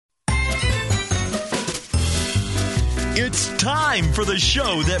It's time for the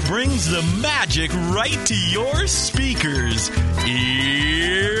show that brings the magic right to your speakers.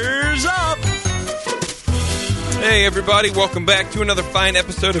 Ears Up! Hey, everybody. Welcome back to another fine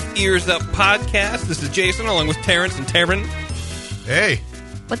episode of Ears Up Podcast. This is Jason, along with Terrence and Taryn. Hey.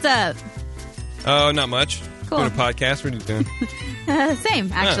 What's up? Oh, not much. Cool. Doing a podcast. What are you doing?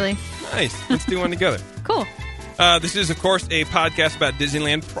 Same, actually. Nice. Let's do one together. Cool. This is, of course, a podcast about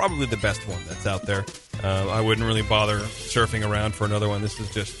Disneyland, probably the best one that's out there. I wouldn't really bother surfing around for another one.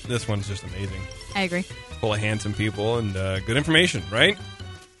 This one's just amazing. I agree. Full of handsome people and good information, right?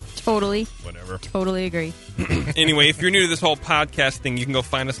 Totally. Whatever. Totally agree. Anyway, if you're new to this whole podcast thing, you can go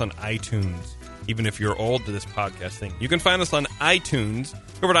find us on iTunes. Even if you're old to this podcast thing, you can find us on iTunes.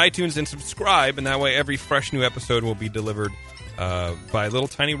 Go over to iTunes and subscribe, and that way every fresh new episode will be delivered by little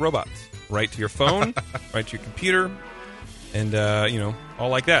tiny robots right to your phone, right to your computer, and all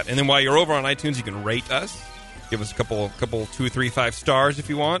like that. And then while you're over on iTunes, you can rate us, give us a couple 2, 3, 5 stars if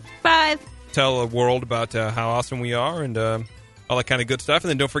you want. 5. Tell the world about how awesome we are and all that kind of good stuff. And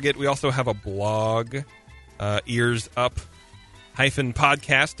then don't forget, we also have a blog,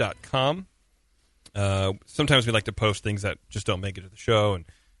 earsup-podcast.com. Sometimes we like to post things that just don't make it to the show, and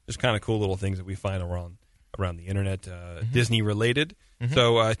just kind of cool little things that we find around the internet, Disney related. Mm-hmm.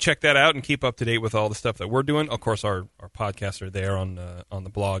 So check that out and keep up to date with all the stuff that we're doing. Of course, our podcasts are there on the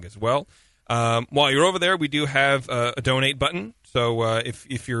blog as well. While you're over there, we do have a donate button. So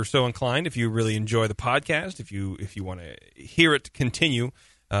if you're so inclined, if you really enjoy the podcast, if you want to hear it continue,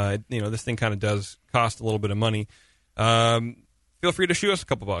 this thing kind of does cost a little bit of money. Feel free to shoot us a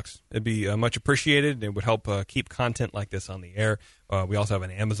couple bucks. It'd be much appreciated. It would help keep content like this on the air. We also have an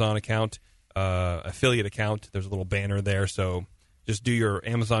Amazon account, affiliate account. There's a little banner there, so just do your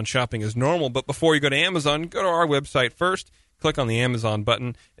Amazon shopping as normal. But before you go to Amazon, go to our website first. Click on the Amazon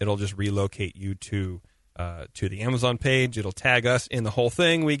button. It'll just relocate you to the Amazon page. It'll tag us in the whole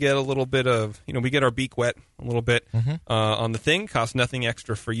thing. We get a little bit of, we get our beak wet a little bit on the thing. Costs nothing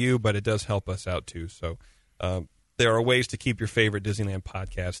extra for you, but it does help us out too. So there are ways to keep your favorite Disneyland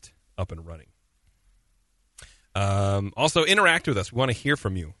podcast up and running. Also, interact with us. We want to hear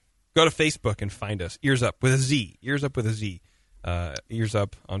from you. Go to Facebook and find us. Ears Up with a Z. Ears Up with a Z. Ears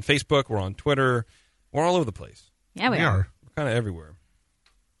Up on Facebook. We're on Twitter. We're all over the place. Yeah, we are. We're kind of everywhere.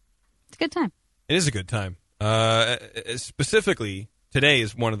 It's a good time. It is a good time. Specifically, today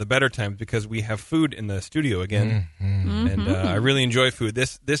is one of the better times because we have food in the studio again. Mm-hmm. And I really enjoy food.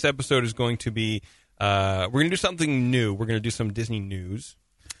 This episode is going to be... we're going to do something new. We're going to do some Disney news.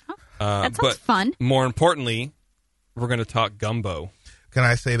 That sounds fun. More importantly, we're going to talk gumbo. Can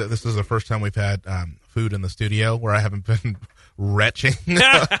I say that this is the first time we've had food in the studio where I haven't been retching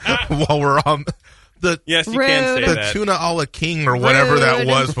while we're on Yes, you can say the that. tuna a la king or whatever that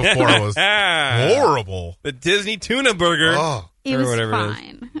was before. It was horrible. The Disney tuna burger. Oh. It was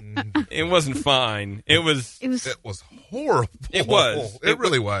fine. It wasn't fine. It was horrible. It was. It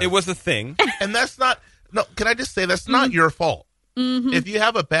really was. It was a thing. And that's not... No, can I just say that's not your fault. Mm-hmm. If you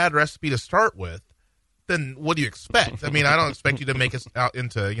have a bad recipe to start with, then what do you expect? I mean, I don't expect you to make it out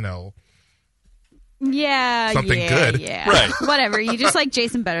into, something good. Yeah. Right. Whatever. You just like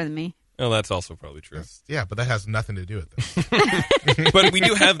Jason better than me. Well, that's also probably true. Yeah, but that has nothing to do with this. But we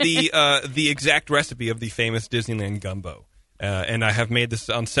do have the exact recipe of the famous Disneyland gumbo. And I have made this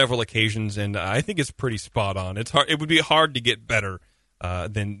on several occasions, and I think it's pretty spot on. It's hard. It would be hard to get better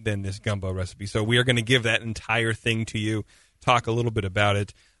than this gumbo recipe. So we are going to give that entire thing to you, talk a little bit about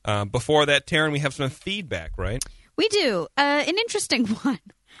it. Before that, Taryn, we have some feedback, right? We do. An interesting one.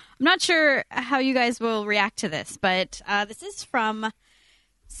 I'm not sure how you guys will react to this, but this is from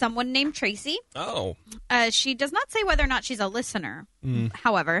someone named Tracy. Oh. She does not say whether or not she's a listener,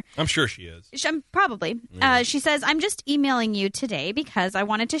 however. I'm sure she is. Probably. Yeah. She says, I'm just emailing you today because I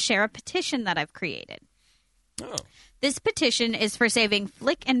wanted to share a petition that I've created. Oh. This petition is for saving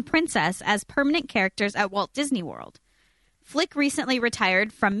Flick and Princess as permanent characters at Walt Disney World. Flick recently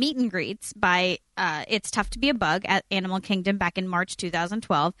retired from meet and greets by It's Tough to Be a Bug at Animal Kingdom back in March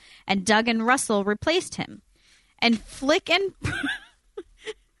 2012, and Doug and Russell replaced him. And Flick and...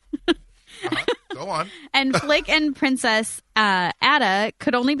 Go on. And Flick and Princess Ada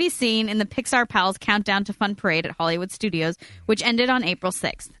could only be seen in the Pixar Pals Countdown to Fun Parade at Hollywood Studios, which ended on April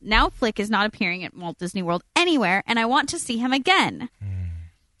 6th. Now Flick is not appearing at Walt Disney World anywhere, and I want to see him again.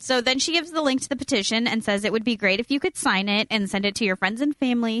 So then she gives the link to the petition and says it would be great if you could sign it and send it to your friends and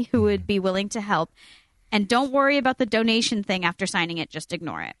family who would be willing to help. And don't worry about the donation thing after signing it. Just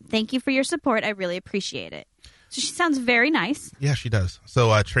ignore it. Thank you for your support. I really appreciate it. So she sounds very nice. Yeah, she does.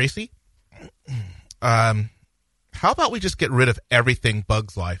 So, Tracy, how about we just get rid of everything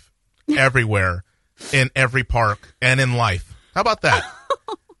Bug's Life everywhere in every park and in life. How about that?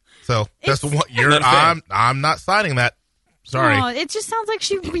 So that's what I'm not signing that. Sorry. Oh, it just sounds like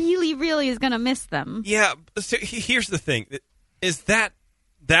she really, really is going to miss them. Yeah. So here's the thing: is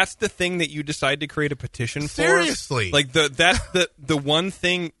that's the thing that you decide to create a petition for? Seriously, like that's the one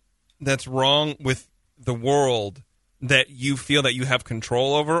thing that's wrong with the world that you feel that you have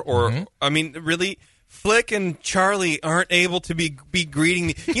control over, or I mean, really. Flick and Charlie aren't able to be greeting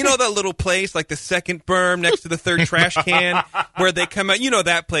me. You know that little place, like the second berm next to the third trash can, where they come out. You know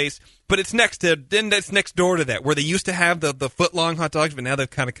that place, but it's next door to that, where they used to have the foot-long hot dogs, but now they've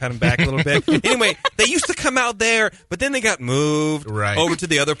kind of cut them back a little bit. Anyway, they used to come out there, but then they got moved over to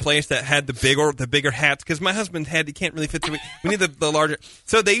the other place that had the bigger hats, because my husband he can't really fit through. We need the larger.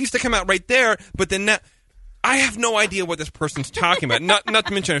 So they used to come out right there, but then now. I have no idea what this person's talking about. Not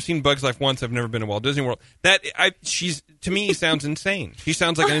to mention, I've seen Bugs Life once. I've never been to Walt Disney World. She's to me sounds insane. She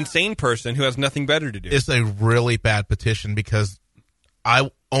sounds like an insane person who has nothing better to do. It's a really bad petition because I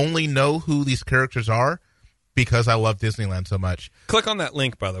only know who these characters are because I love Disneyland so much. Click on that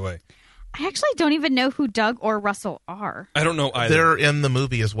link, by the way. I actually don't even know who Doug or Russell are. I don't know either. They're in the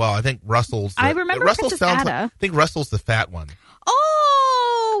movie as well. I think Russell's. I remember Princess Ada. I think Russell's the fat one.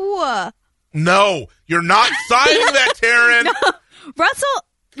 Oh. No, you're not signing that, Taryn. No.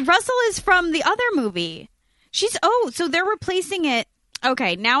 Russell is from the other movie. So they're replacing it.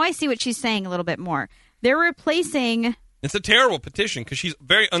 Okay, now I see what she's saying a little bit more. They're replacing. It's a terrible petition because she's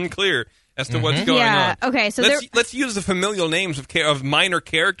very unclear as to what's going on. Okay, so let's use the familial names of minor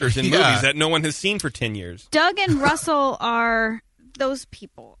characters in movies that no one has seen for 10 years. Doug and Russell are those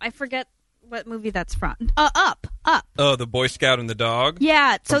people. I forget what movie that's from. Up. Oh, the Boy Scout and the dog?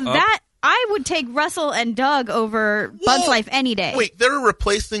 Yeah, so that I would take Russell and Doug over Bugs Life any day. Wait, they're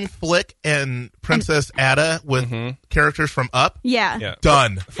replacing Flick and Princess Ada with characters from Up? Yeah.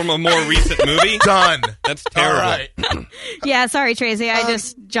 Done. From a more recent movie? Done. That's terrible. All right. Yeah, sorry, Tracy. I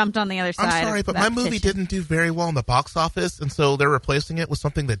just jumped on the other side. I'm sorry, but my movie didn't do very well in the box office, and so they're replacing it with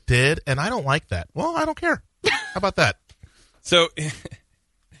something that did, and I don't like that. Well, I don't care. How about that? So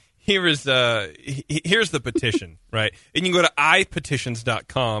here's the petition, right? And you can go to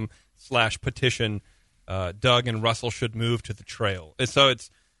ipetitions.com/petition. Doug and Russell should move to the trail. And so it's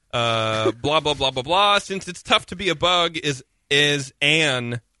blah blah blah blah blah. Since it's tough to be a bug is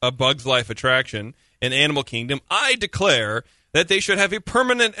a Bug's Life attraction in Animal Kingdom, I declare that they should have a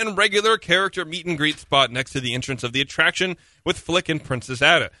permanent and regular character meet and greet spot next to the entrance of the attraction with Flick and Princess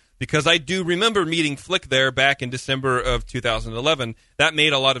Ada. Because I do remember meeting Flick there back in December of 2011. That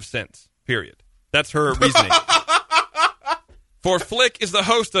made a lot of sense, period. That's her reasoning. For Flick is the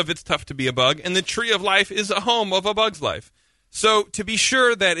host of It's Tough to Be a Bug, and the Tree of Life is a home of A Bug's Life. So to be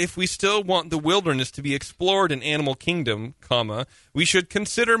sure that if we still want the wilderness to be explored in Animal Kingdom, we should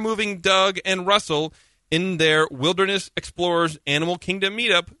consider moving Doug and Russell in their Wilderness Explorers Animal Kingdom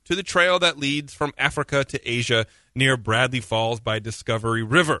meetup to the trail that leads from Africa to Asia near Bradley Falls by Discovery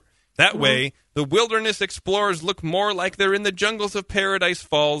River. That way, the Wilderness Explorers look more like they're in the jungles of Paradise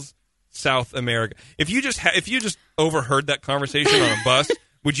Falls, South America. If you just overheard that conversation on a bus,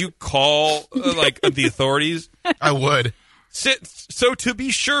 would you call the authorities? I would. So to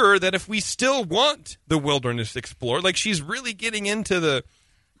be sure that if we still want the Wilderness Explorer, like she's really getting into the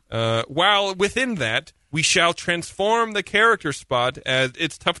while within that, we shall transform the character spot as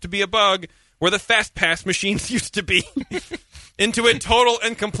It's Tough to Be a Bug, where the Fast Pass machines used to be, into a total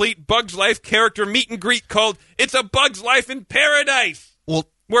and complete Bug's Life character meet and greet called It's a Bug's Life in Paradise. Well,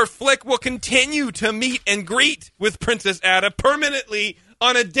 where Flick will continue to meet and greet with Princess Ada permanently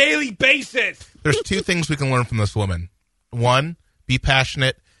on a daily basis. There's two things we can learn from this woman. One, be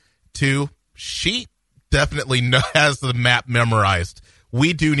passionate. Two, she definitely has the map memorized.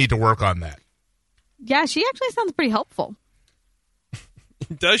 We do need to work on that. Yeah, she actually sounds pretty helpful.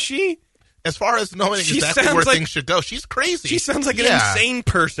 Does she? As far as knowing exactly where things should go, she's crazy. She sounds like an insane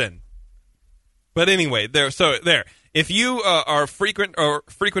person. But anyway, there. If you are a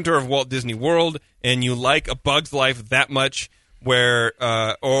frequenter of Walt Disney World and you like A Bug's Life that much,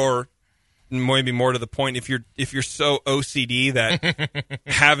 or maybe more to the point, if you're so OCD that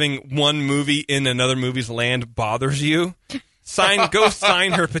having one movie in another movie's land bothers you, go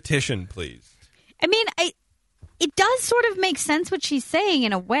sign her petition, please. I mean, it does sort of make sense what she's saying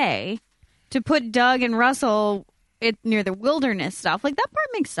in a way, to put Doug and Russell near the wilderness stuff. Like, that part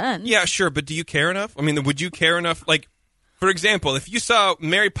makes sense. Yeah, sure, but do you care enough? I mean, would you care enough? Like, for example, if you saw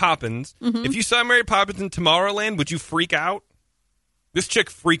Mary Poppins, in Tomorrowland, would you freak out? This chick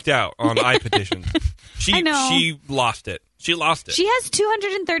freaked out on iPetitions. I know. She lost it. She lost it. She has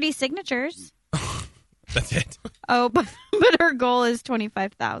 230 signatures. That's it. Oh, but her goal is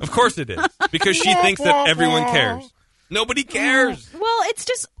 25,000. Of course it is. Because she thinks that everyone cares. Nobody cares. Well, it's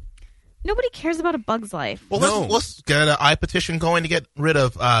just nobody cares about A Bug's Life. Well, No. let's get an iPetition going to get rid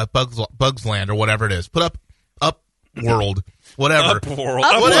of Bugs Land or whatever it is. Put up World, whatever. Upworld.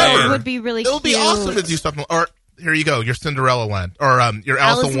 Whatever. Upworld would be really It would be cute. awesome to do something. Or here you go, your Cinderella Land, or your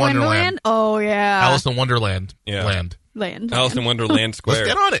Alice in Wonderland. Oh yeah, Alice in Wonderland Yeah. land. Alice in Wonderland Square. Let's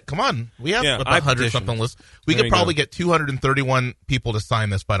get on it. Come on, we have Yeah, about 100 something lists. We There could you probably go. get 231 people to sign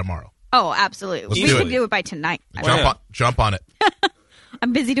this by tomorrow. Oh, absolutely. Let's We do could it. do it by tonight. Jump on it.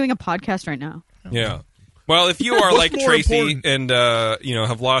 I'm busy doing a podcast right now. Yeah. Well, if you are What's like more Tracy important? and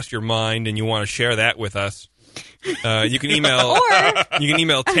have lost your mind and you want to share that with us, you can email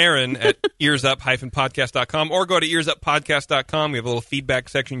Taryn at earsup-podcast.com or go to earsuppodcast.com. We have a little feedback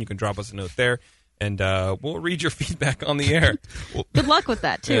section. You can drop us a note there, and we'll read your feedback on the air. Good luck with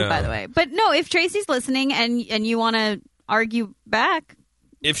that too, Yeah. by the way. But no, if Tracy's listening and you want to argue back,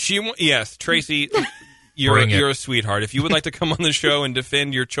 If she, yes, Tracy, Bring you're it. a sweetheart. If you would like to come on the show and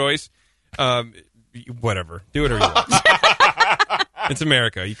defend your choice, whatever, do whatever you want. It's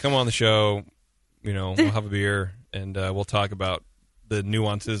America. You come on the show, we'll have a beer and we'll talk about the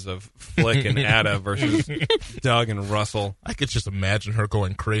nuances of Flick and Ada versus Doug and Russell. I could just imagine her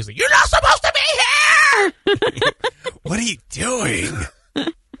going crazy. You're not supposed to be here. What are you doing?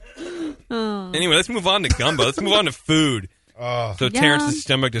 Anyway, let's move on to gumbo. Let's move on to food. So Yeah. Terrence's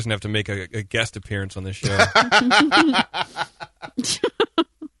stomach doesn't have to make a guest appearance on this show.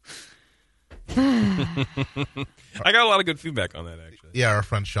 I got a lot of good feedback on that, actually. Yeah, our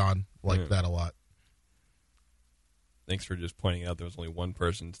friend Sean liked that a lot. Thanks for just pointing out there was only one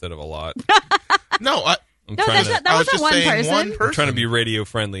person instead of a lot. No, I'm no, trying that's to, not, that I was wasn't just one saying person. one person. I'm trying to be radio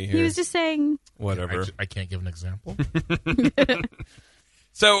friendly here. He was just saying. Whatever. I can't give an example.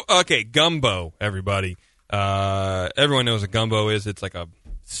 So, okay, gumbo, everybody. Everyone knows what gumbo is. It's like a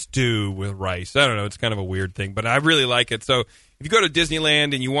stew with rice. I don't know. It's kind of a weird thing, but I really like it. So, if you go to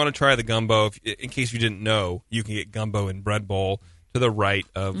Disneyland and you want to try the gumbo, in case you didn't know, you can get gumbo in bread bowl to the right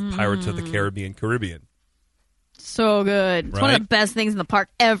of Pirates of the Caribbean. So good. It's one Right? of the best things in the park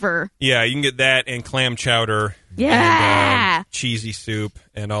ever. Yeah, you can get that and clam chowder. Yeah. And cheesy soup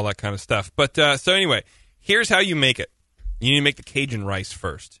and all that kind of stuff. But so anyway, here's how you make it. You need to make the Cajun rice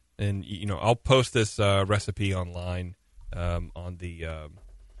first. And, I'll post this recipe online on the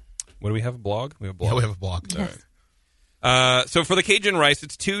what do we have, a blog? We have a blog. Yeah, we have a blog. Yes. So for the Cajun rice,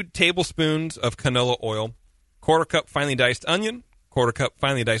 it's 2 tablespoons of canola oil, 1/4 cup finely diced onion, 1/4 cup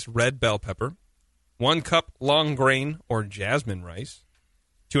finely diced red bell pepper, 1 cup long grain or jasmine rice,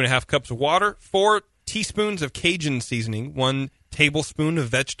 2.5 cups of water, 4 teaspoons of Cajun seasoning, 1 tablespoon of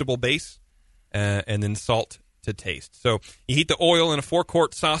vegetable base, and then salt to taste. So you heat the oil in a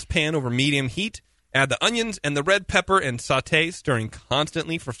 4-quart saucepan over medium heat. Add the onions and the red pepper and saute, stirring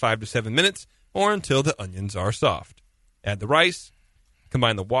constantly for 5 to 7 minutes or until the onions are soft. Add the rice,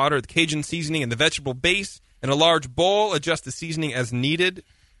 combine the water, the Cajun seasoning, and the vegetable base in a large bowl. Adjust the seasoning as needed.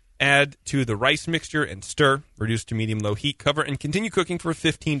 Add to the rice mixture and stir. Reduce to medium-low heat. Cover and continue cooking for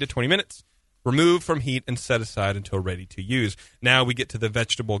 15 to 20 minutes. Remove from heat and set aside until ready to use. Now we get to the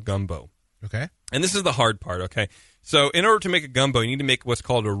vegetable gumbo. Okay. And this is the hard part, okay? So in order to make a gumbo, you need to make what's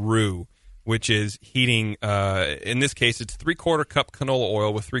called a roux, which is heating, in this case, it's 3/4 cup canola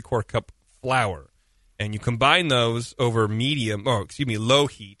oil with 3/4 cup flour. And you combine those over low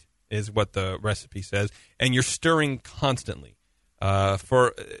heat is what the recipe says. And you're stirring constantly.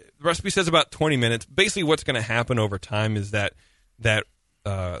 The recipe says about 20 minutes. Basically what's going to happen over time is that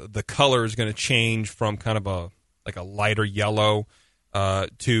the color is going to change from kind of a lighter yellow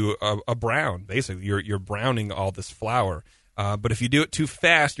to a brown. Basically, you're browning all this flour. But if you do it too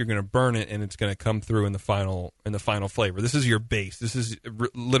fast, you're going to burn it, and it's going to come through in the final flavor. This is your base. This is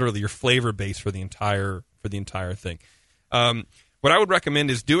literally your flavor base for the entire thing. What I would recommend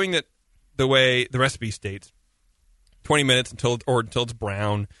is doing it the way the recipe states: 20 minutes until it's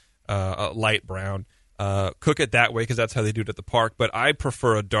brown, light brown. Cook it that way because that's how they do it at the park. But I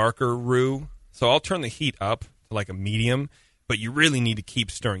prefer a darker roux, so I'll turn the heat up to like a medium. But you really need to keep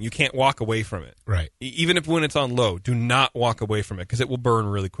stirring. You can't walk away from it. Right. Even when it's on low, do not walk away from it because it will burn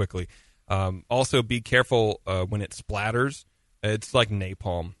really quickly. Also, be careful when it splatters. It's like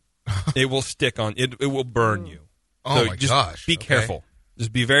napalm. It will stick on. It will burn you. Oh, So my just gosh. Be Okay. careful.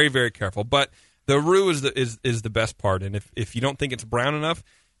 Just be very, very careful. But the roux is the best part. And if you don't think it's brown enough,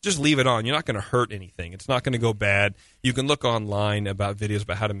 just leave it on. You're not going to hurt anything. It's not going to go bad. You can look online about videos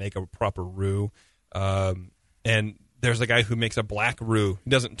about how to make a proper roux. And there's a guy who makes a black roux. He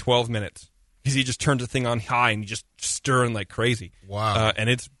does it in 12 minutes because he just turns the thing on high and you just stirring like crazy. Wow.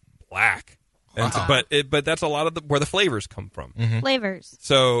 And it's black. And so, but that's a lot of where the flavors come from. Flavors.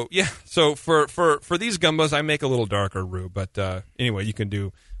 So yeah, so for these gumbos, I make a little darker roux, but anyway, you can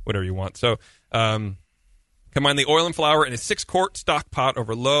do whatever you want. So combine the oil and flour in a 6-quart stock pot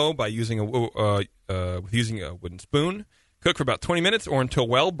over low by using a wooden spoon. Cook for about 20 minutes or until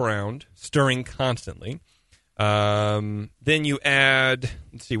well browned, stirring constantly. Then you add,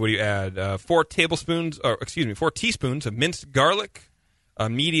 let's see, what do you add? 4 teaspoons of minced garlic, a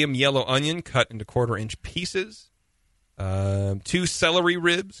medium yellow onion cut into 1/4-inch pieces, 2 celery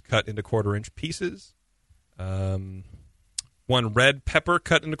ribs cut into 1/4-inch pieces, 1 red pepper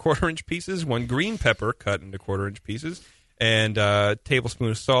cut into 1/4-inch pieces, 1 green pepper cut into 1/4-inch pieces, and a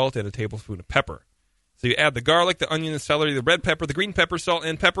tablespoon of salt and a tablespoon of pepper. So you add the garlic, the onion, the celery, the red pepper, the green pepper, salt,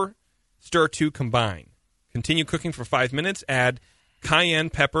 and pepper. Stir to combine. Continue cooking for 5 minutes. Add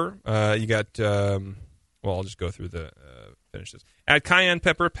cayenne pepper. You got, I'll just go through the finish this. Add cayenne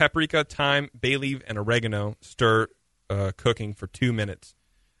pepper, paprika, thyme, bay leaf, and oregano. Stir cooking for 2 minutes.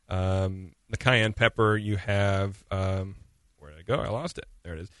 The cayenne pepper, you have, where did it go? I lost it.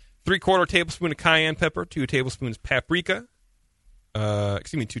 There it is. 3/4 tablespoon of cayenne pepper, 2 tablespoons paprika. 2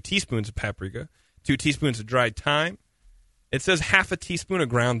 teaspoons of paprika. 2 teaspoons of dried thyme. It says half a teaspoon of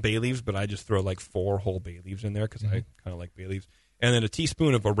ground bay leaves, but I just throw like 4 whole bay leaves in there because I kind of like bay leaves. And then a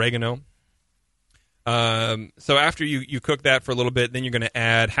teaspoon of oregano. So after you cook that for a little bit, then you're going to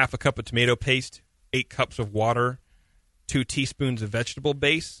add half a cup of tomato paste, 8 cups of water, 2 teaspoons of vegetable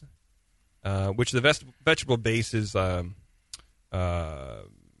base, which the vegetable base is, I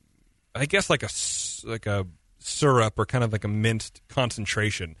guess like a syrup or kind of like a minced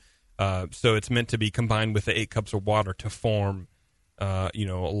concentration. So it's meant to be combined with the 8 cups of water to form, a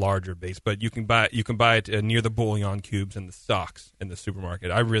larger base. But you can buy it near the bouillon cubes and the stocks in the supermarket.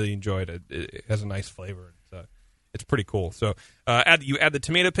 I really enjoyed it. It has a nice flavor. It's pretty cool. So you add the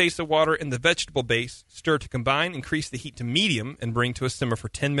tomato paste, the water, and the vegetable base. Stir to combine. Increase the heat to medium and bring to a simmer for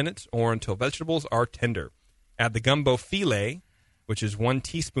 10 minutes or until vegetables are tender. Add the gumbo filet, which is 1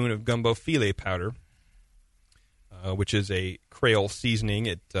 teaspoon of gumbo filet powder. Which is a Creole seasoning.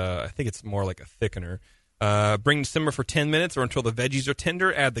 I think it's more like a thickener. Bring to simmer for 10 minutes or until the veggies are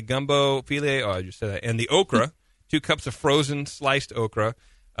tender. Add the gumbo filet, I just said that, and the okra, 2 cups of frozen sliced okra,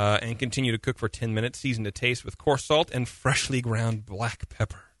 and continue to cook for 10 minutes. Season to taste with coarse salt and freshly ground black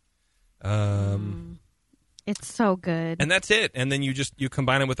pepper. It's so good. And that's it. And then you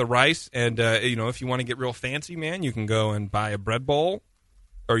combine it with the rice. And, if you want to get real fancy, man, you can go and buy a bread bowl,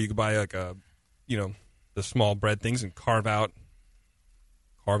 or you can buy like a, the small bread things and carve out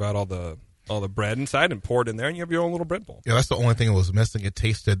all the bread inside and pour it in there, and you have your own little bread bowl. Yeah, that's the only thing that was missing. It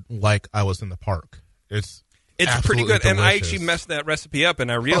tasted like I was in the park. It's pretty good. delicious. And I actually messed that recipe up,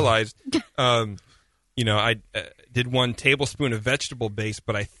 and I realized, I did 1 tablespoon of vegetable base,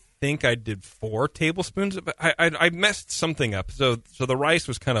 but I think I did 4 tablespoons of. I messed something up, so the rice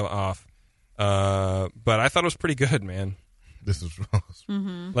was kind of off, but I thought it was pretty good, man. This is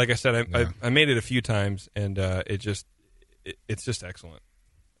like I said, I made it a few times, and it's just excellent.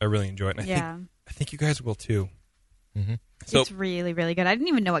 I really enjoy it, and I think you guys will too. Mm-hmm. So, it's really, really good. I didn't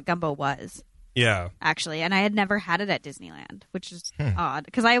even know what gumbo was. Yeah, actually, and I had never had it at Disneyland, which is odd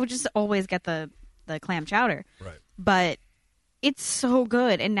because I would just always get the clam chowder. Right, but it's so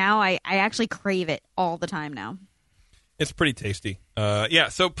good, and now I actually crave it all the time now. It's pretty tasty.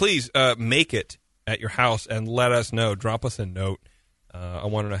 So please make it at your house and let us know. Drop us a note. I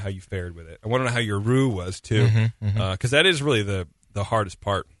want to know how you fared with it. I want to know how your roux was too, because that is really the hardest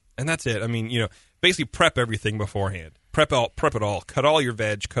part. And that's it. I mean, basically prep everything beforehand. Prep it all. Cut all your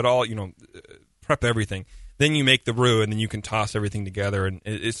veg. Prep everything. Then you make the roux, and then you can toss everything together, and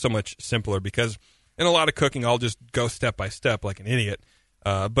it's so much simpler because in a lot of cooking, I'll just go step by step like an idiot.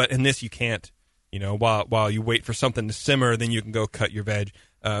 But in this, you can't. While you wait for something to simmer, then you can go cut your veg.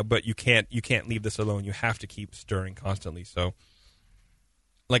 But you can't leave this alone. You have to keep stirring constantly. So,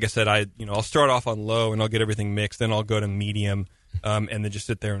 like I said, I'll start off on low and I'll get everything mixed. Then I'll go to medium, and then just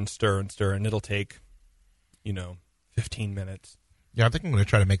sit there and stir, and it'll take, 15 minutes. Yeah, I think I'm going to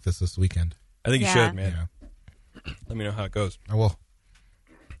try to make this weekend. I think you should, man. Yeah. Let me know how it goes. I will. All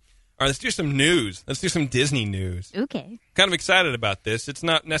right, let's do some news. Let's do some Disney news. Okay. Kind of excited about this. It's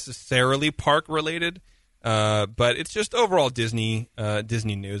not necessarily park related. But it's just overall Disney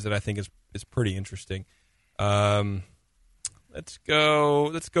news that I think is pretty interesting. Let's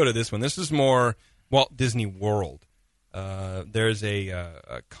go to this one. This is more Walt Disney World. There's a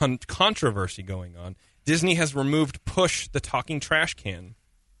controversy going on. Disney has removed Push the talking trash can.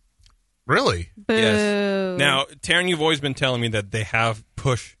 Really? Boo. Yes. Now, Taryn, you've always been telling me that they have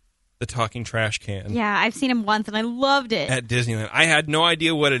Push the talking trash can. Yeah, I've seen him once, and I loved it. At Disneyland. I had no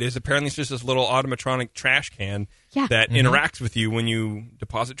idea what it is. Apparently, it's just this little automatronic trash can Yeah. that interacts with you when you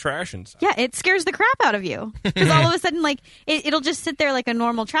deposit trash inside. Yeah, it scares the crap out of you. Because all of a sudden, like, it'll just sit there like a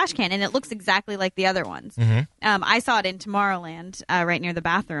normal trash can, and it looks exactly like the other ones. I saw it in Tomorrowland, right near the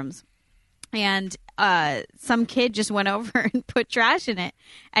bathrooms. And some kid just went over and put trash in it,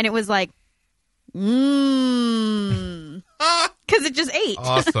 and it was like, because it just ate.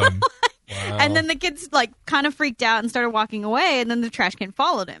 Awesome. Wow. And then the kids like kind of freaked out and started walking away, and then the trash can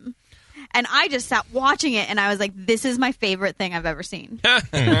followed him. And I just sat watching it, and I was like, this is my favorite thing I've ever seen.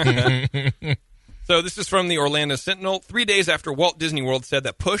 So this is from the Orlando Sentinel. 3 days after Walt Disney World said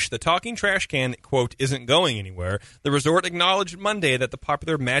that Push, the talking trash can, quote, isn't going anywhere, the resort acknowledged Monday that the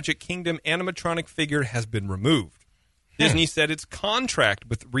popular Magic Kingdom animatronic figure has been removed. Disney said its contract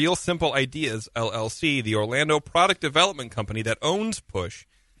with Real Simple Ideas, LLC, the Orlando product development company that owns Push,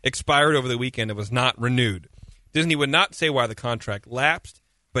 expired over the weekend and was not renewed. Disney would not say why the contract lapsed,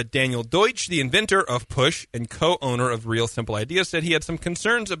 but Daniel Deutsch, the inventor of Push and co-owner of Real Simple Ideas, said he had some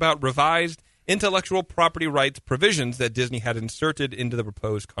concerns about revised intellectual property rights provisions that Disney had inserted into the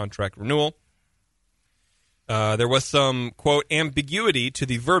proposed contract renewal. There was some, quote, ambiguity to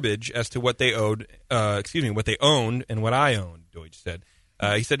the verbiage as to what they owned and what I owned, Deutsch said.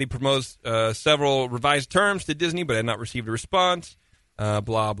 He said he proposed several revised terms to Disney, but had not received a response. Blah,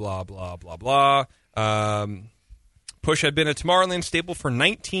 blah, blah, blah, blah. Push had been a Tomorrowland staple for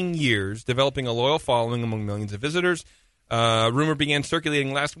 19 years, developing a loyal following among millions of visitors. Rumor began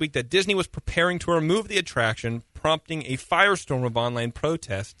circulating last week that Disney was preparing to remove the attraction, prompting a firestorm of online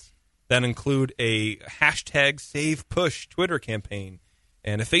protests that include a hashtag Save Push Twitter campaign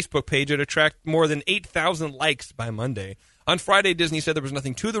and a Facebook page that attracted more than 8,000 likes by Monday. On Friday, Disney said there was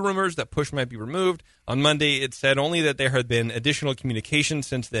nothing to the rumors that Push might be removed. On Monday, it said only that there had been additional communication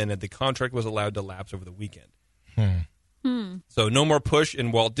since then and the contract was allowed to lapse over the weekend. So no more Push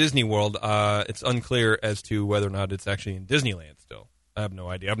in Walt Disney World. It's unclear as to whether or not it's actually in Disneyland still. I have no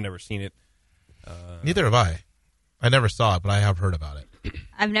idea. I've never seen it. Neither have I. I never saw it, but I have heard about it.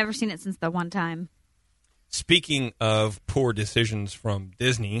 I've never seen it since the one time. Speaking of poor decisions from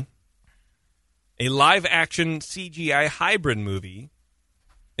Disney, a live-action CGI hybrid movie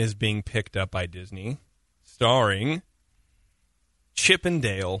is being picked up by Disney, starring Chip and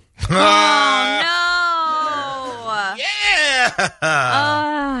Dale. Oh, no!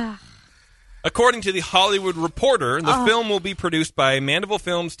 Yeah! According to The Hollywood Reporter, the film will be produced by Mandeville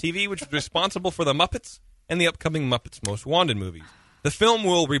Films TV, which is responsible for The Muppets and the upcoming Muppets Most Wanted movies. The film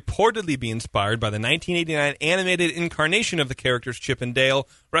will reportedly be inspired by the 1989 animated incarnation of the characters Chip and Dale,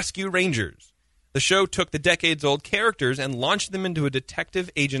 Rescue Rangers. The show took the decades-old characters and launched them into a detective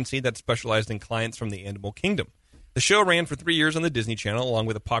agency that specialized in clients from the Animal Kingdom. The show ran for 3 years on the Disney Channel, along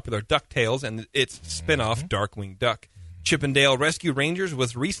with the popular DuckTales and its spin-off Darkwing Duck. Chip and Dale Rescue Rangers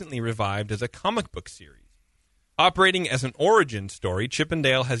was recently revived as a comic book series. Operating as an origin story, Chip and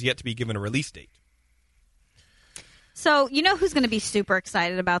Dale has yet to be given a release date. So, you know who's going to be super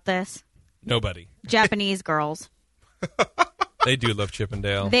excited about this? Nobody. Japanese girls. They do love Chip and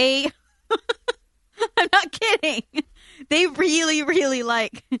Dale. They... I'm not kidding. They really, really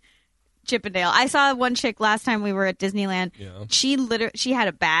like Chip and Dale. I saw one chick last time we were at Disneyland. Yeah. She had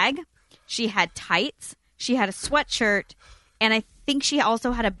a bag. She had tights. She had a sweatshirt. And I think she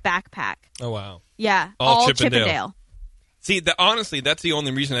also had a backpack. Oh, wow. Yeah. All Chip Chip and and Dale. Dale. See, honestly, that's the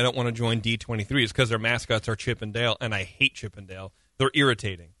only reason I don't want to join D23 is because their mascots are Chip and Dale, and I hate Chip and Dale. They're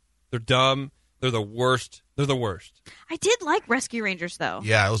irritating. They're dumb. They're the worst. They're the worst. I did like Rescue Rangers, though.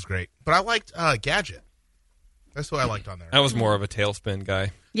 Yeah, it was great. But I liked Gadget. That's who I liked on there. I was more of a Tailspin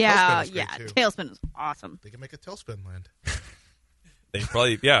guy. Yeah, Tailspin was great, yeah. too. Tailspin was awesome. They can make a Tailspin land. They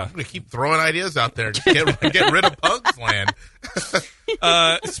probably, yeah. I'm going to keep throwing ideas out there. Just get rid of Bugs Land.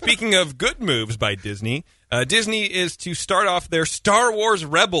 Speaking of good moves by Disney, Disney is to start off their Star Wars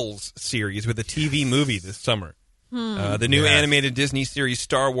Rebels series with a TV movie this summer. The new animated Disney series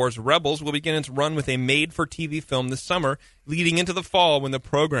Star Wars Rebels will begin its run with a made-for-TV film this summer, leading into the fall when the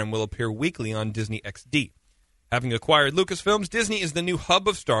program will appear weekly on Disney XD. Having acquired Lucasfilms, Disney is the new hub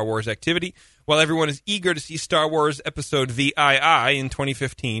of Star Wars activity. While everyone is eager to see Star Wars Episode VII in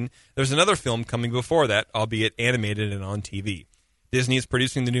 2015, there's another film coming before that, albeit animated and on TV. Disney is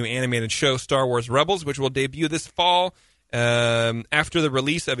producing the new animated show Star Wars Rebels, which will debut this fall after the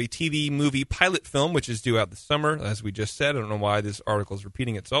release of a TV movie pilot film, which is due out this summer, as we just said. I don't know why this article is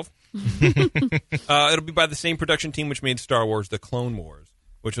repeating itself. It'll be by the same production team which made Star Wars The Clone Wars,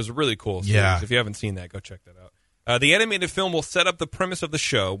 which was a really cool series. Yeah. If you haven't seen that, go check that out. The animated film will set up the premise of the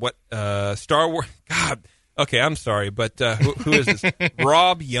show. What Star Wars... God, Okay, I'm sorry, but who is this?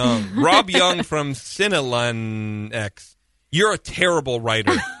 Rob Young. Rob Young from Cinelun X. You're a terrible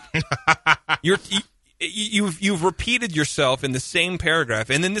writer. You've repeated yourself in the same paragraph,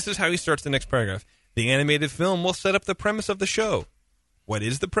 and then this is how he starts the next paragraph. The animated film will set up the premise of the show. What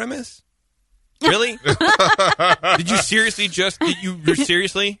is the premise? Really? Did you seriously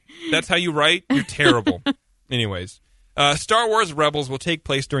seriously? That's how you write? You're terrible. Anyways, Star Wars Rebels will take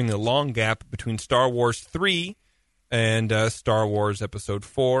place during the long gap between Star Wars 3 and Star Wars Episode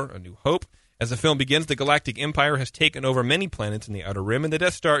 4, A New Hope. As the film begins, the Galactic Empire has taken over many planets in the Outer Rim, and the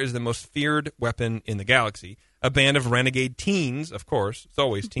Death Star is the most feared weapon in the galaxy. A band of renegade teens, of course, it's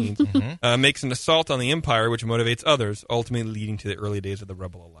always teens, makes an assault on the Empire, which motivates others, ultimately leading to the early days of the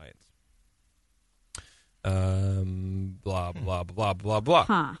Rebel Alliance. Blah, blah, blah, blah, blah.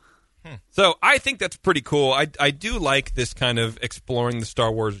 Huh. So I think that's pretty cool. I do like this kind of exploring the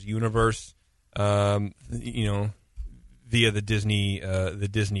Star Wars universe, via the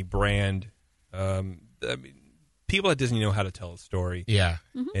Disney brand. I mean, people at Disney know how to tell a story. Yeah.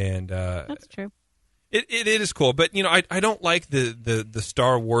 And That's true. It is cool, but I don't like the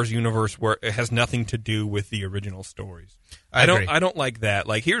Star Wars universe where it has nothing to do with the original stories. I agree. I don't like that.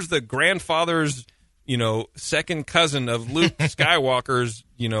 Like, here's the grandfather's second cousin of Luke Skywalker's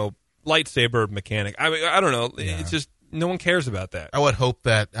lightsaber mechanic. I mean, I don't know. Yeah. It's just no one cares about that. I would hope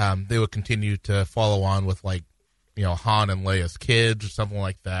that they would continue to follow on with Han and Leia's kids or something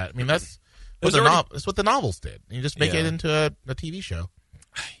like that. I mean, that's what the novels did. You just make it into a TV show.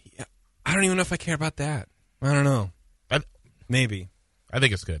 I don't even know if I care about that. I don't know. Maybe. I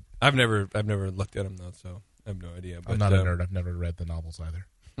think it's good. I've never looked at them though, so I have no idea. But, I'm not a nerd. I've never read the novels either.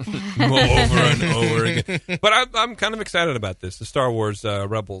 Over and over again. But I'm kind of excited about this. The Star Wars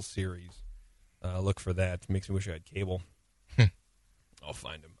Rebels series. Look for that. It makes me wish I had cable. I'll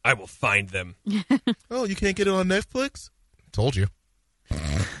find them. I will find them. Oh, you can't get it on Netflix? Told you.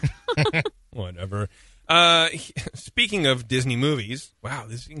 Whatever. Speaking of Disney movies, wow,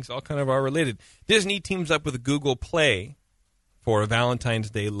 these things all kind of are related. Disney teams up with Google Play for a Valentine's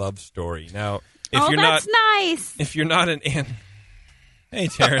Day love story. Now, that's nice. If you're not Hey,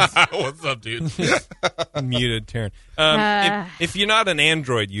 Terrence. What's up, dude? Muted, Terrence. If you're not an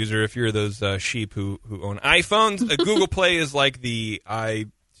Android user, if you're those sheep who own iPhones, Google Play is like the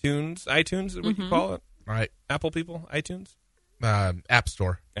iTunes. iTunes is what you call it? Right. Apple people? iTunes? App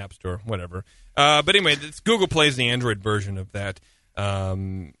Store, whatever. But anyway, Google Play is the Android version of that.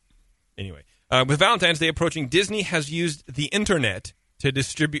 Anyway, with Valentine's Day approaching, Disney has used the internet to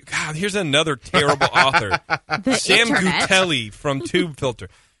distribute. God, here's another terrible author. Sam Gutelli from Tube Filter.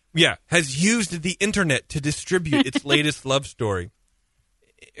 Yeah, has used the internet to distribute its latest love story.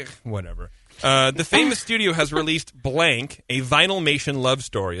 Whatever. The famous studio has released Blank, a Vinylmation love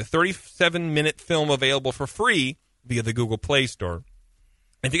story, a 37-minute film available for free via the Google Play Store.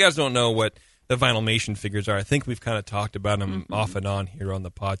 If you guys don't know what the Vinylmation figures are, I think we've kind of talked about them off and on here on the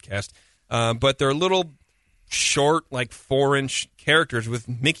podcast. But they're little short, like 4-inch characters with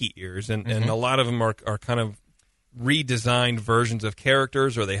Mickey ears, and a lot of them are kind of redesigned versions of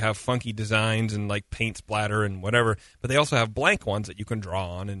characters, or they have funky designs and like paint splatter and whatever. But they also have blank ones that you can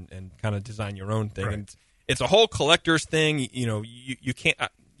draw on and kind of design your own thing. Right. And it's a whole collector's thing. You can't.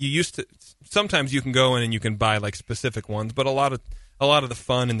 You used to. Sometimes you can go in and you can buy like specific ones, but a lot of the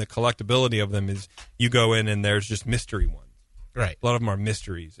fun and the collectability of them is you go in and there's just mystery ones. Right. A lot of them are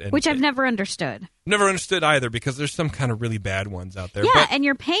mysteries. Which I've never understood. Never understood either, because there's some kind of really bad ones out there. Yeah, and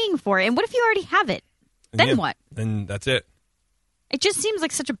you're paying for it. And what if you already have it? Then what? Then that's it. It just seems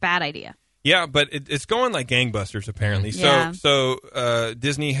like such a bad idea. Yeah, but it's going like gangbusters, apparently. Yeah. So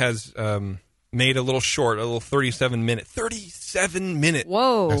Disney has made a little short, a little 37-minute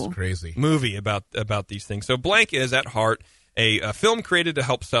Whoa. That's crazy. movie about these things. So Blank is, at heart, a film created to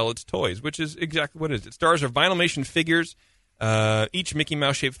help sell its toys, which is exactly what it is. It stars of Vinylmation figures. Each Mickey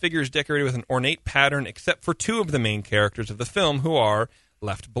Mouse-shaped figure is decorated with an ornate pattern, except for two of the main characters of the film, who are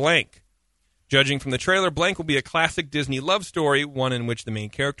left blank. Judging from the trailer, Blank will be a classic Disney love story, one in which the main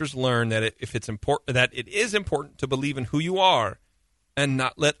characters learn that it is important to believe in who you are and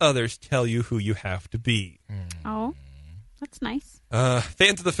not let others tell you who you have to be. Oh, that's nice.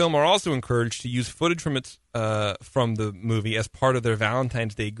 Fans of the film are also encouraged to use footage from the movie as part of their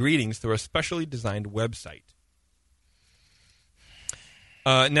Valentine's Day greetings through a specially designed website.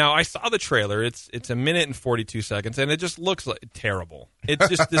 Now, I saw the trailer. It's a minute and 42 seconds, and it just looks like terrible. It's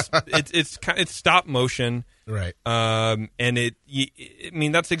just this. It's stop motion, right? And I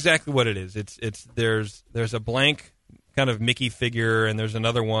mean, that's exactly what it is. There's a blank kind of Mickey figure, and there's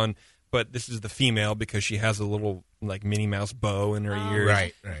another one, but this is the female because she has a little like Minnie Mouse bow in her ears.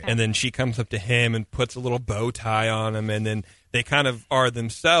 Right. And then she comes up to him and puts a little bow tie on him, and then they kind of are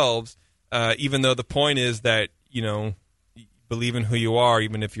themselves, even though the point is that, you know, believe in who you are,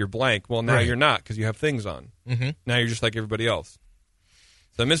 even if you're blank. Well, now you're not because you have things on. Mm-hmm. Now you're just like everybody else.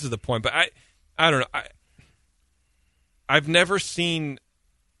 So this is the point. But I don't know. I've never seen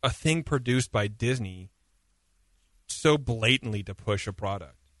a thing produced by Disney so blatantly to push a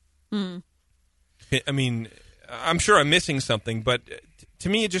product. I mean, I'm sure I'm missing something, but to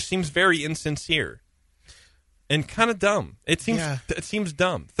me it just seems very insincere and kind of dumb. It seems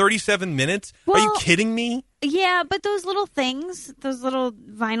dumb. 37 minutes? Well, are you kidding me? Yeah, but those little things, those little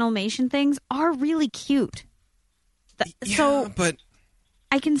Vinylmation things are really cute. But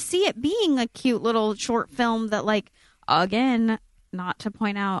I can see it being a cute little short film that, like, again, not to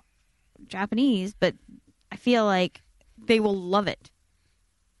point out Japanese, but I feel like they will love it.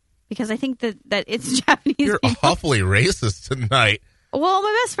 Because I think that it's Japanese. You're awfully racist tonight. Well,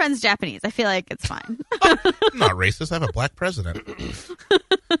 my best friend's Japanese. I feel like it's fine. I'm not racist. I have a black president.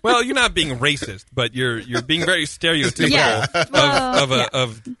 Well, you're not being racist, but you're being very stereotypical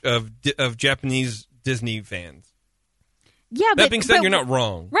of Japanese Disney fans. Yeah, that being said, you're not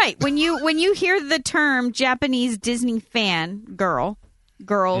wrong. Right. When you hear the term Japanese Disney fan, girl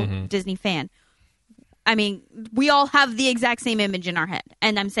Disney fan, I mean, we all have the exact same image in our head,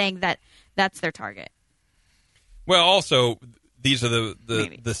 and I'm saying that that's their target. Well, also, these are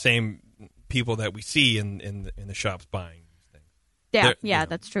the same people that we see in the shops buying these things. Yeah,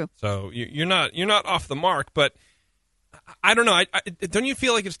 that's true. So you're not off the mark, but I don't know. I don't you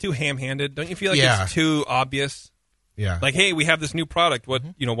feel like it's too ham-handed? Don't you feel like it's too obvious? Yeah. Like, hey, we have this new product. What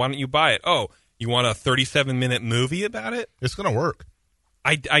why don't you buy it? Oh, you want a 37-minute movie about it? It's going to work.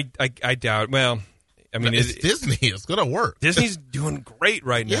 I doubt. Well, I mean, it's Disney. It's going to work. Disney's doing great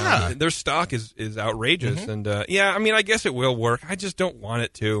right now. Yeah. Their stock is outrageous, and I mean, I guess it will work. I just don't want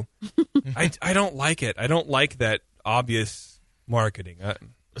it to. I don't like it. I don't like that obvious marketing.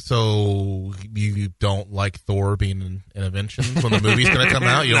 So you don't like Thor being in Inventions when the movie's going to come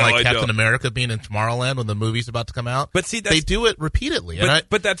out? You don't like Captain America being in Tomorrowland when the movie's about to come out? But see, they do it repeatedly.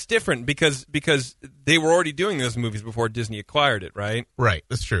 But that's different because they were already doing those movies before Disney acquired it, right? Right,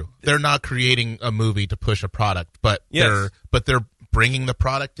 that's true. They're not creating a movie to push a product, but they're bringing the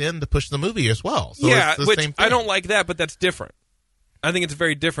product in to push the movie as well. So yeah, it's the which same thing. I don't like that, but that's different. I think it's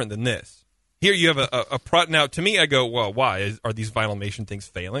very different than this. Here you have a product. Now, to me, I go, well, why? Are these Vinylmation things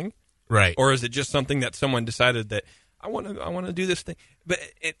failing? Right. Or is it just something that someone decided that I want to do this thing? But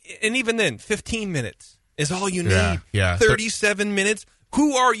and even then, 15 minutes is all you need. Yeah. 37 minutes.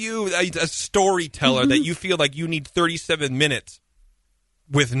 Who are you, a storyteller, that you feel like you need 37 minutes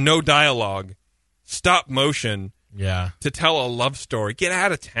with no dialogue, stop motion, to tell a love story? Get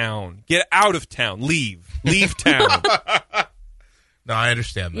out of town. Get out of town. Leave town. No, I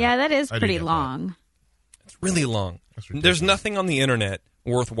understand that. Yeah, that is pretty long. That. It's really long. There's nothing on the internet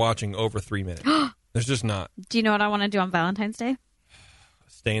worth watching over 3 minutes. There's just not. Do you know what I want to do on Valentine's Day?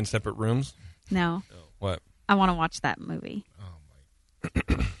 Stay in separate rooms? No. Oh, what? I want to watch that movie. Oh,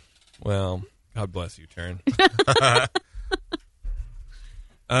 my. Well, God bless you, Taryn.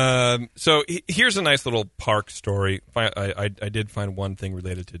 So here's a nice little park story. I did find one thing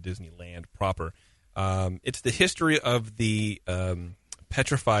related to Disneyland proper. It's the history of the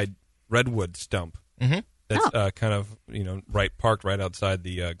petrified redwood stump that's kind of parked right outside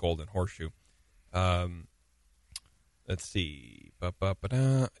the Golden Horseshoe. Let's see.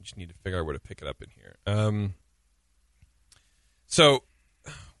 I just need to figure out where to pick it up in here. So,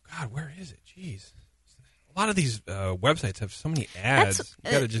 God, where is it? Jeez. A lot of these websites have so many ads.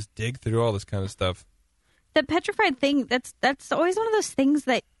 You got to just dig through all this kind of stuff. The petrified thing, that's always one of those things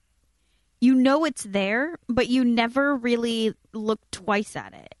that you know it's there, but you never really look twice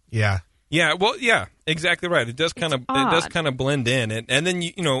at it. Yeah. Yeah, well, yeah, exactly right. It does kind of blend in, and then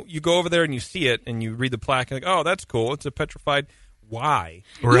you go over there and you see it and you read the plaque and like, oh, that's cool. It's a petrified. Why?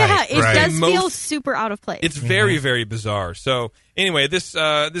 Right, it does feel super out of place. It's very, very bizarre. So anyway, this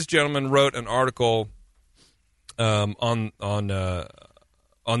gentleman wrote an article on the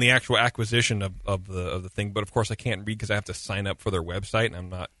actual acquisition of the thing, but of course I can't read because I have to sign up for their website, and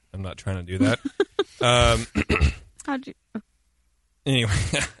I'm not trying to do that. How'd you?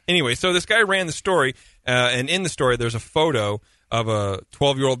 Anyway, so this guy ran the story, and in the story there's a photo of a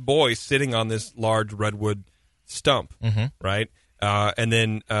 12-year-old boy sitting on this large redwood stump, right? And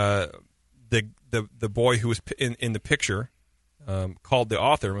then the boy who was in the picture called the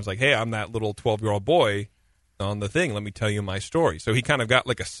author and was like, "Hey, I'm that little 12-year-old boy on the thing. Let me tell you my story." So he kind of got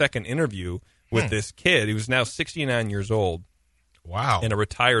like a second interview with this kid. He was now 69 years old. Wow. And a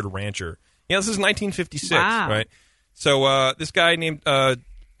retired rancher. Yeah, this is 1956, Wow. right? So this guy named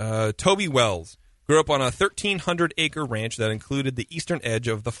Toby Wells grew up on a 1,300-acre ranch that included the eastern edge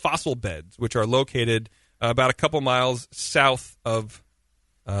of the Fossil Beds, which are located about a couple miles south of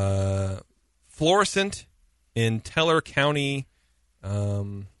Florissant in Teller County,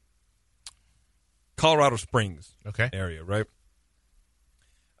 Colorado Springs area, right?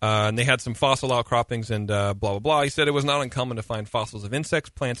 And they had some fossil outcroppings and blah, blah, blah. He said it was not uncommon to find fossils of insects,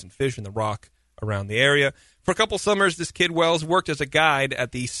 plants, and fish in the rock around the area. For a couple summers, this kid Wells worked as a guide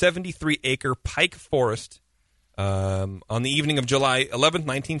at the 73-acre Pike Forest. On the evening of July 11th,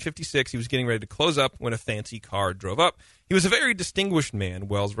 1956, he was getting ready to close up when a fancy car drove up. He was a very distinguished man,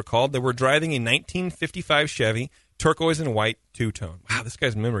 Wells recalled. They were driving a 1955 Chevy, turquoise and white, two-tone. Wow, this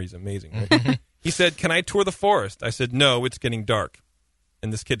guy's memory is amazing. Right? He said, "Can I tour the forest?" I said, "No, it's getting dark."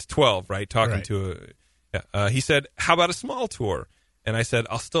 And this kid's 12, right, talking to a... he said, "How about a small tour?" And I said,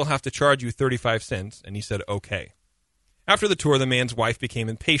 "I'll still have to charge you 35 cents. And he said, "Okay." After the tour, the man's wife became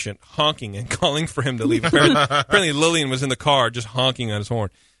impatient, honking and calling for him to leave. Apparently Lillian was in the car just honking on his horn.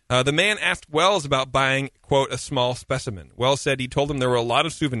 The man asked Wells about buying, quote, a small specimen. Wells said he told him there were a lot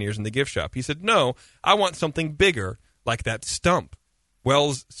of souvenirs in the gift shop. He said, "No, I want something bigger, like that stump."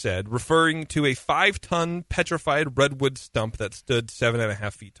 Wells said, referring to a 5-ton petrified redwood stump that stood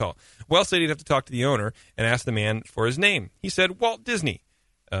 7.5 feet tall. Wells said he'd have to talk to the owner and ask the man for his name. He said, "Walt Disney."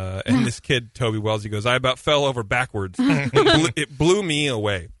 And this kid, Toby Wells, he goes, "I about fell over backwards. It blew me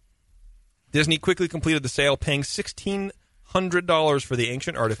away." Disney quickly completed the sale, paying $1,600 for the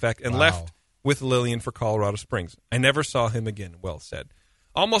ancient artifact and left with Lillian for Colorado Springs. "I never saw him again," Wells said.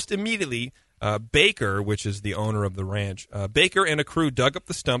 Almost immediately, Baker, which is the owner of the ranch, Baker and a crew dug up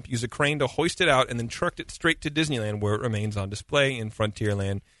the stump, used a crane to hoist it out, and then trucked it straight to Disneyland, where it remains on display in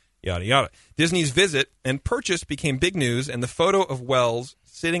Frontierland, yada, yada. Disney's visit and purchase became big news, and the photo of Wells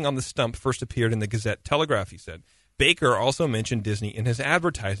sitting on the stump first appeared in the Gazette-Telegraph, he said. Baker also mentioned Disney in his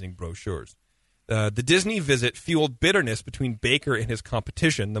advertising brochures. The Disney visit fueled bitterness between Baker and his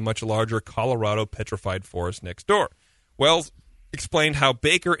competition, the much larger Colorado Petrified Forest next door. Wells explained how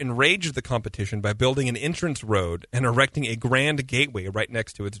Baker enraged the competition by building an entrance road and erecting a grand gateway right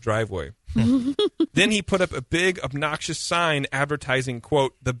next to its driveway. Then he put up a big, obnoxious sign advertising,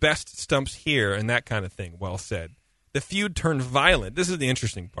 quote, "the best stumps here," and that kind of thing, Wells said. The feud turned violent. This is the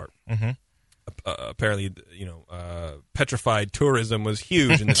interesting part. Apparently, petrified tourism was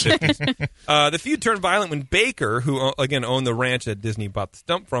huge in the 50s. The feud turned violent when Baker, who, again, owned the ranch that Disney bought the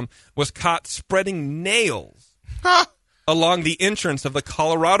stump from, was caught spreading nails along the entrance of the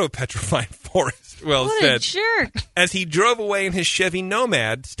Colorado Petrified Forest, Wells said. What a jerk. As he drove away in his Chevy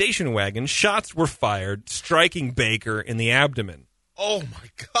Nomad station wagon, shots were fired, striking Baker in the abdomen. Oh,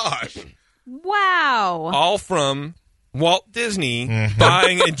 my gosh. Wow. All from Walt Disney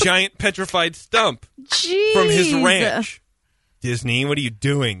buying a giant petrified stump Jeez. from his ranch. Disney, what are you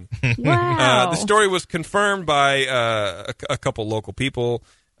doing? Wow. The story was confirmed by a couple local people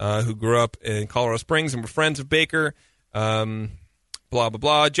who grew up in Colorado Springs and were friends of Baker. Blah, blah,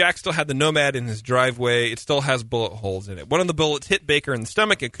 blah. Jack still had the Nomad in his driveway. It still has bullet holes in it. One of the bullets hit Baker in the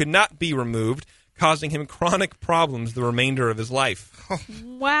stomach. It could not be removed, causing him chronic problems the remainder of his life.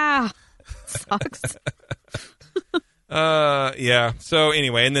 Wow. Sucks. Yeah. So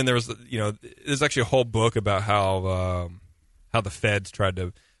anyway, and then there was, there's actually a whole book about how the feds tried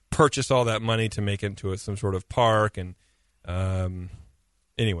to purchase all that money to make it into some sort of park. And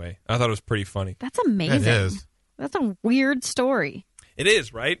anyway, I thought it was pretty funny. That's amazing. It is. That's a weird story. It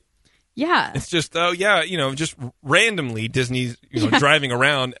is, right? Yeah. It's just, just randomly Disney's, driving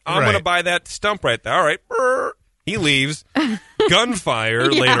around. I'm going to buy that stump right there. All right. Brr. He leaves. Gunfire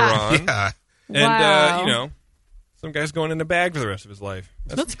later on. Yeah. And, Wow. some guy's going in a bag for the rest of his life.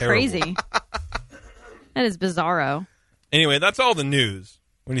 That's terrible. crazy. That is bizarro. Anyway, that's all the news.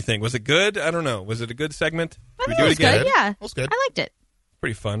 What do you think? Was it good? I don't know. Was it a good segment? I Should we think do it it was again? good. Yeah. That was good. I liked it.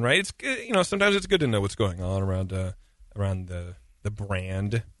 Pretty fun, right? It's good. Sometimes it's good to know what's going on around the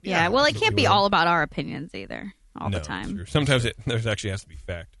brand. Yeah. Well, it can't be will. all about our opinions either all No, the time. sure. Sometimes there's actually has to be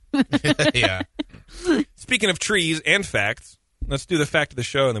fact. Yeah. Speaking of trees and facts, let's do the fact of the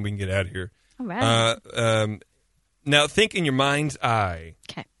show, and then we can get out of here. All right. Now, think in your mind's eye.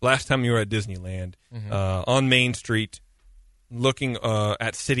 Okay. Last time you were at Disneyland, on Main Street, looking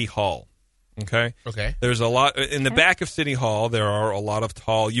at City Hall. Okay? Okay. There's a lot in the back of City Hall. There are a lot of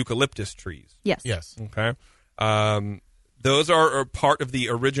tall eucalyptus trees. Yes. Yes. Okay, those are part of the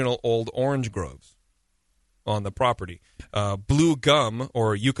original old orange groves on the property. Blue gum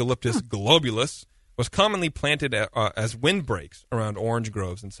or Eucalyptus globulus was commonly planted as windbreaks around orange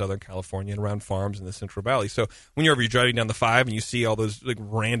groves in Southern California and around farms in the Central Valley. So whenever you're driving down the 5 and you see all those like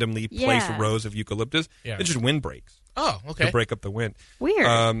randomly placed rows of eucalyptus, it's just windbreaks. Oh, okay. To break up the wind.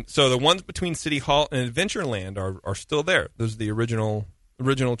 Weird. So the ones between City Hall and Adventureland are still there. Those are the original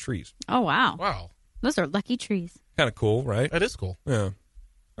trees. Oh, wow. Wow. Those are lucky trees. Kind of cool, right? That is cool. Yeah.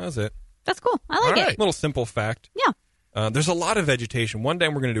 That's it. That's cool. I like it. Little simple fact. Yeah. There's a lot of vegetation. One day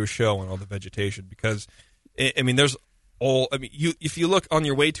we're going to do a show on all the vegetation because, I mean, there's all. I mean, if you look on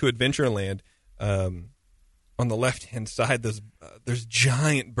your way to Adventureland, on the left-hand side, there's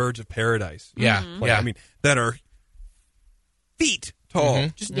giant birds of paradise. Yeah, Like, I mean, that are feet tall,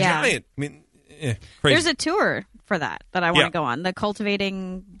 just giant. I mean, crazy. There's a tour for that I want to go on. The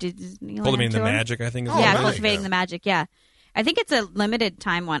Cultivating Disneyland Cultivating tour? the Magic, I think. Is Yeah, really? Cultivating the Magic. Yeah, I think it's a limited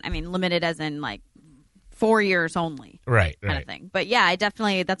time one. I mean, limited as in like 4 years only, right, kind of thing. But yeah,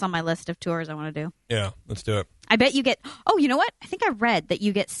 that's on my list of tours I want to do. Yeah, let's do it. I bet you get. Oh, you know what? I think I read that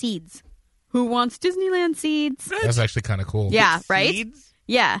you get seeds. Who wants Disneyland seeds? That's actually kind of cool. Yeah, right. Seeds?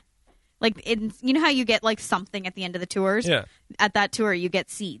 Yeah, like you know how you get like something at the end of the tours. Yeah. At that tour, you get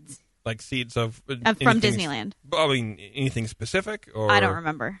seeds Like seeds of from anything- Disneyland. I mean, anything specific? Or I don't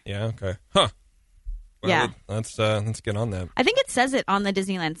remember. Yeah. Okay. Huh. Well, Yeah. Let's get on that. I think it says it on the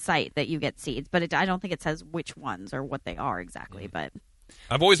Disneyland site that you get seeds, but I don't think it says which ones or what they are exactly. But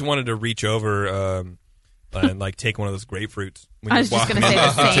I've always wanted to reach over and like take one of those grapefruits when I you're was just walking gonna say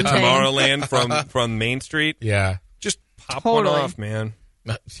the same into thing. Tomorrowland from Main Street. Yeah. Just pop Totally. one off, man.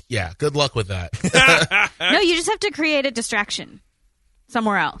 Yeah. Good luck with that. no, you just have to create a distraction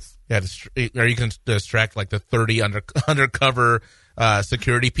somewhere else. Yeah. Or you can distract like the 30 undercover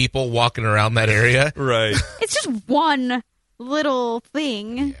security people walking around that area. Right. It's just one little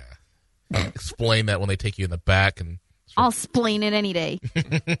thing. Explain that when they take you in the back and. I'll explain it any day.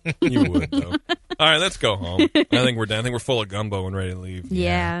 You would, though. All right, let's go home. I think we're done. I think we're full of gumbo and ready to leave.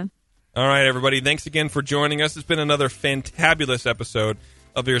 Yeah. All right, everybody. Thanks again for joining us. It's been another fantabulous episode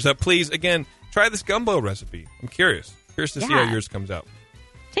of Ears Up. Please, again, try this gumbo recipe. I'm curious. Curious to see how yours comes out.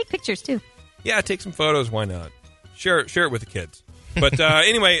 Take pictures, too. Yeah, take some photos. Why not? Share it with the kids. But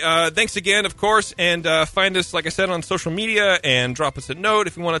anyway, thanks again, of course. And find us, like I said, on social media and drop us a note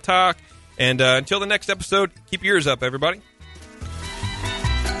if you want to talk. And until the next episode, keep your ears up, everybody.